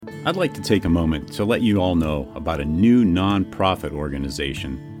I'd like to take a moment to let you all know about a new nonprofit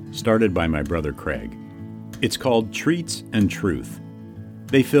organization started by my brother Craig. It's called Treats and Truth.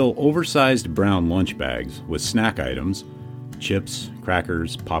 They fill oversized brown lunch bags with snack items, chips,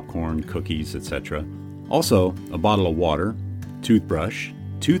 crackers, popcorn, cookies, etc. Also, a bottle of water, toothbrush,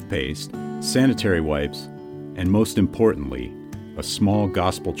 toothpaste, sanitary wipes, and most importantly, a small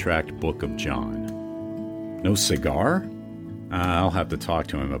gospel tract book of John. No cigar? I'll have to talk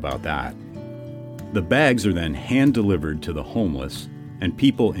to him about that. The bags are then hand-delivered to the homeless and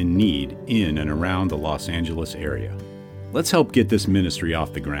people in need in and around the Los Angeles area. Let's help get this ministry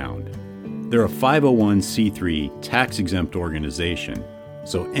off the ground. They're a 501c3 tax-exempt organization,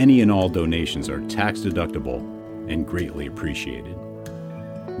 so any and all donations are tax-deductible and greatly appreciated.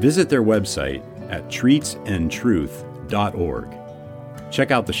 Visit their website at treatsandtruth.org.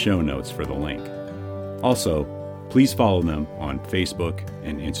 Check out the show notes for the link. Also, please follow them on Facebook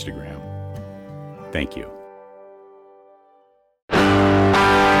and Instagram. Thank you.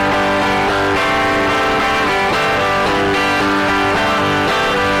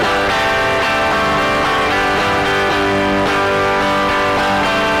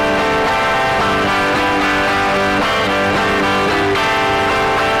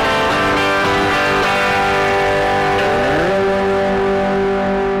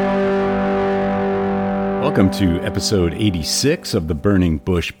 Welcome to episode 86 of the Burning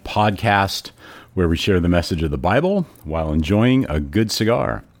Bush podcast, where we share the message of the Bible while enjoying a good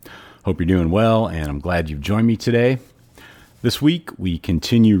cigar. Hope you're doing well, and I'm glad you've joined me today. This week, we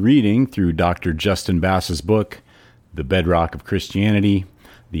continue reading through Dr. Justin Bass's book, The Bedrock of Christianity,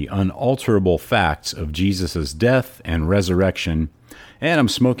 The Unalterable Facts of Jesus' Death and Resurrection, and I'm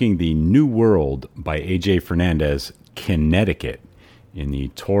smoking the New World by A.J. Fernandez, Connecticut, in the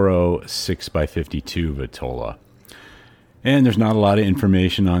Toro 6x52 Vitola. And there's not a lot of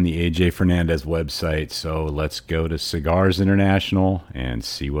information on the A.J. Fernandez website, so let's go to Cigars International and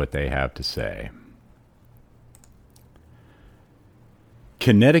see what they have to say.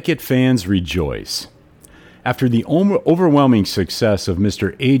 Connecticut fans rejoice. After the overwhelming success of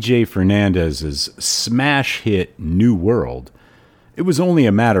Mr. A.J. Fernandez's smash hit New World, it was only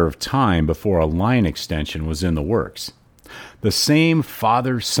a matter of time before a line extension was in the works. The same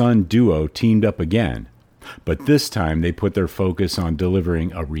father-son duo teamed up again, but this time they put their focus on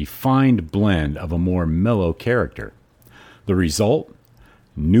delivering a refined blend of a more mellow character. The result?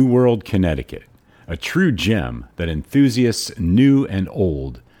 New World Connecticut, a true gem that enthusiasts new and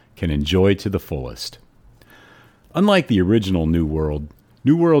old can enjoy to the fullest. Unlike the original New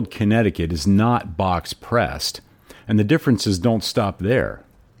World Connecticut is not box-pressed, and the differences don't stop there.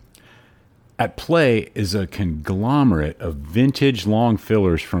 At play is a conglomerate of vintage long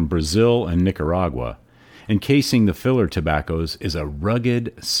fillers from Brazil and Nicaragua. Encasing the filler tobaccos is a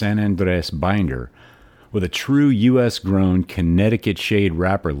rugged San Andres binder with a true U.S.-grown Connecticut shade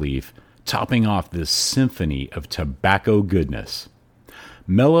wrapper leaf topping off this symphony of tobacco goodness.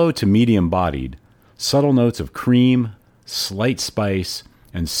 Mellow to medium-bodied, subtle notes of cream, slight spice,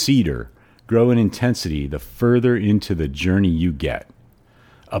 and cedar grow in intensity the further into the journey you get.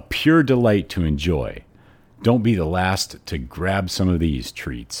 A pure delight to enjoy. Don't be the last to grab some of these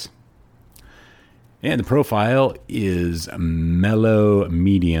treats. And the profile is mellow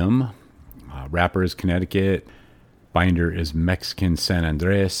medium. Wrapper is Connecticut. Binder is Mexican San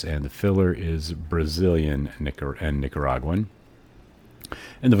Andres. And the filler is Brazilian and Nicaraguan.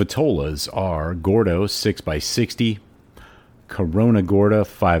 And the Vitolas are Gordo 6x60, Corona Gorda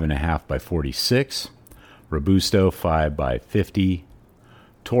 5.5x46, Robusto 5x50,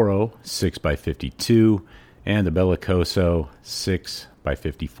 Toro 6x52, and the Bellicoso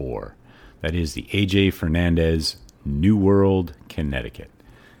 6x54. That is the A.J. Fernandez New World Connecticut.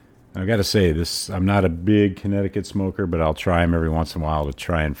 I've got to say, I'm not a big Connecticut smoker, but I'll try them every once in a while to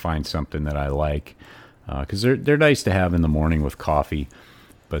try and find something that I like, because they're nice to have in the morning with coffee.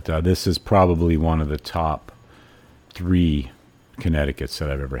 But this is probably one of the top 3 Connecticut's that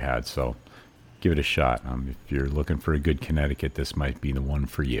I've ever had, so give it a shot. If you're looking for a good Connecticut, this might be the one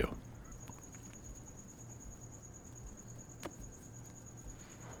for you.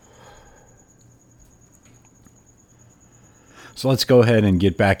 So let's go ahead and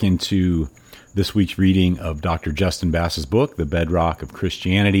get back into this week's reading of Dr. Justin Bass's book, The Bedrock of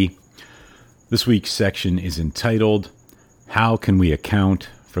Christianity. This week's section is entitled, How Can We Account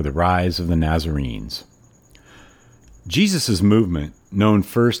for the Rise of the Nazarenes? Jesus' movement, known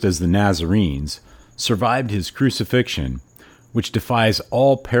first as the Nazarenes, survived his crucifixion, which defies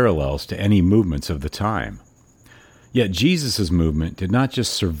all parallels to any movements of the time. Yet Jesus' movement did not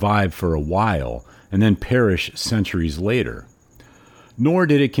just survive for a while and then perish centuries later. Nor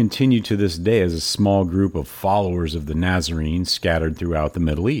did it continue to this day as a small group of followers of the Nazarenes scattered throughout the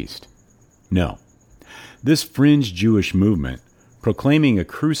Middle East. No. This fringe Jewish movement, proclaiming a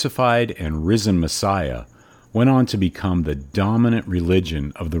crucified and risen Messiah, went on to become the dominant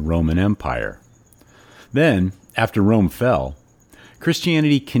religion of the Roman Empire. Then, after Rome fell,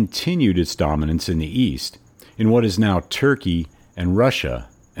 Christianity continued its dominance in the East, in what is now Turkey and Russia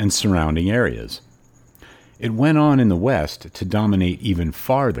and surrounding areas. It went on in the West to dominate even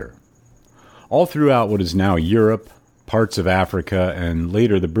farther, all throughout what is now Europe, parts of Africa, and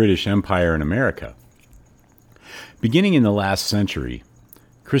later the British Empire in America. Beginning in the last century,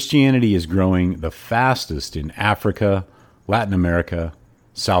 Christianity is growing the fastest in Africa, Latin America,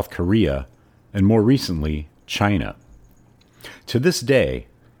 South Korea, and more recently, China. To this day,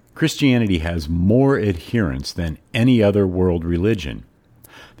 Christianity has more adherents than any other world religion.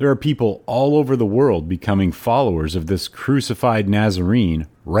 There are people all over the world becoming followers of this crucified Nazarene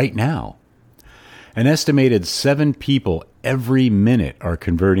right now. An estimated 7 people every minute are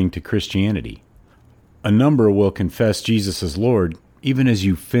converting to Christianity. A number will confess Jesus as Lord even as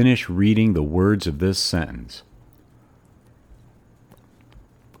you finish reading the words of this sentence.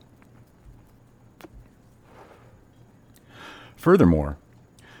 Furthermore,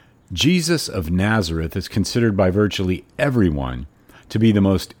 Jesus of Nazareth is considered by virtually everyone to be the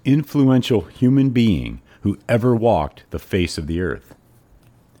most influential human being who ever walked the face of the earth.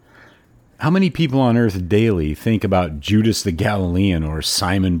 How many people on earth daily think about Judas the Galilean or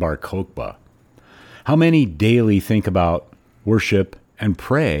Simon Bar Kokhba? How many daily think about, worship, and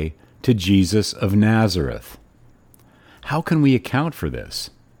pray to Jesus of Nazareth? How can we account for this?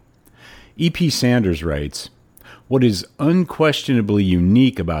 E.P. Sanders writes, "What is unquestionably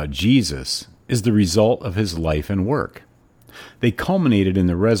unique about Jesus is the result of his life and work. They culminated in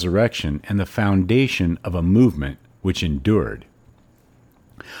the resurrection and the foundation of a movement which endured.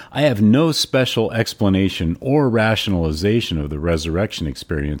 I have no special explanation or rationalization of the resurrection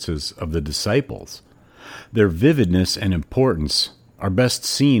experiences of the disciples. Their vividness and importance are best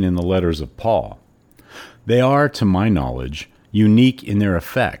seen in the letters of Paul. They are, to my knowledge, unique in their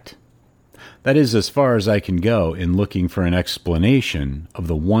effect. That is as far as I can go in looking for an explanation of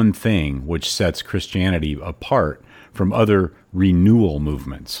the one thing which sets Christianity apart from other renewal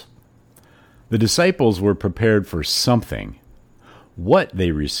movements. The disciples were prepared for something. What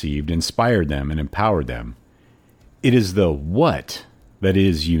they received inspired them and empowered them. It is the what that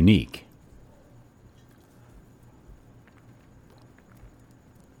is unique."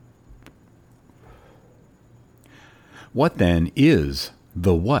 What then is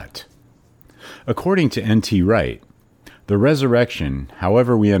the what? According to N.T. Wright, the resurrection,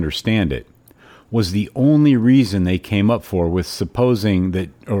 however we understand it, was the only reason they came up for supposing that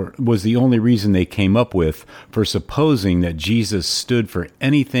Jesus stood for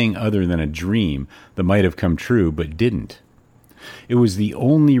anything other than a dream that might have come true but didn't. It was the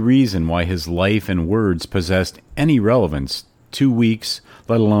only reason why his life and words possessed any relevance 2 weeks,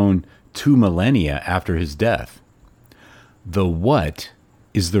 let alone 2 millennia after his death. The what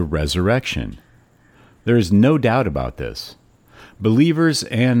is the resurrection. There is no doubt about this. Believers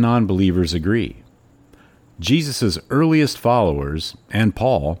and non-believers agree. Jesus' earliest followers, and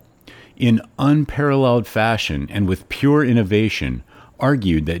Paul, in unparalleled fashion and with pure innovation,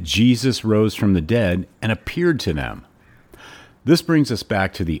 argued that Jesus rose from the dead and appeared to them. This brings us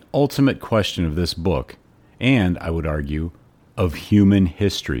back to the ultimate question of this book, and, I would argue, of human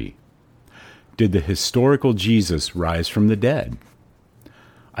history. Did the historical Jesus rise from the dead?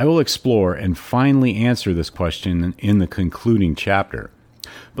 I will explore and finally answer this question in the concluding chapter.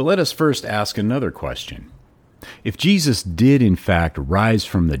 But let us first ask another question. If Jesus did in fact rise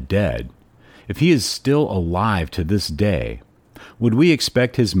from the dead, if he is still alive to this day, would we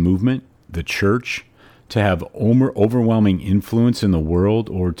expect his movement, the church, to have overwhelming influence in the world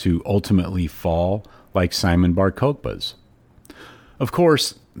or to ultimately fall like Simon Bar Kokhba's? Of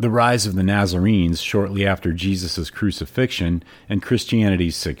course, the rise of the Nazarenes shortly after Jesus' crucifixion and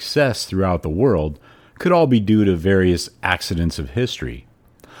Christianity's success throughout the world could all be due to various accidents of history.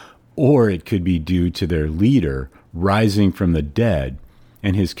 Or it could be due to their leader rising from the dead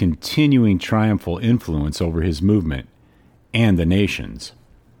and his continuing triumphal influence over his movement and the nations.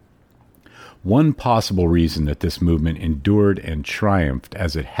 One possible reason that this movement endured and triumphed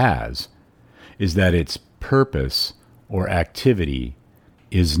as it has is that its purpose or activity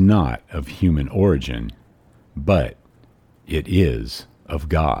is not of human origin, but it is of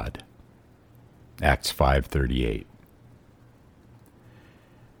God. Acts 5:38.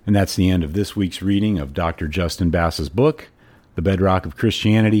 And that's the end of this week's reading of Dr. Justin Bass's book, The Bedrock of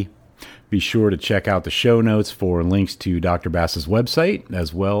Christianity. Be sure to check out the show notes for links to Dr. Bass's website,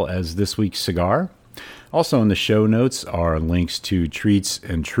 as well as this week's cigar. Also in the show notes are links to Treats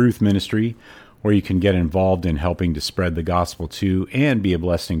and Truth Ministry, where you can get involved in helping to spread the gospel to and be a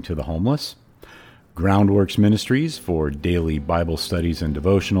blessing to the homeless. Groundworks Ministries for daily Bible studies and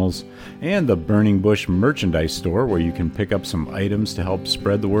devotionals, and the Burning Bush merchandise store, where you can pick up some items to help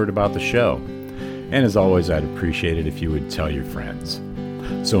spread the word about the show. And as always, I'd appreciate it if you would tell your friends.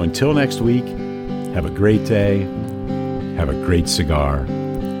 So until next week, have a great day, have a great cigar,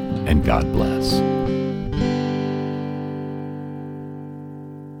 and God bless.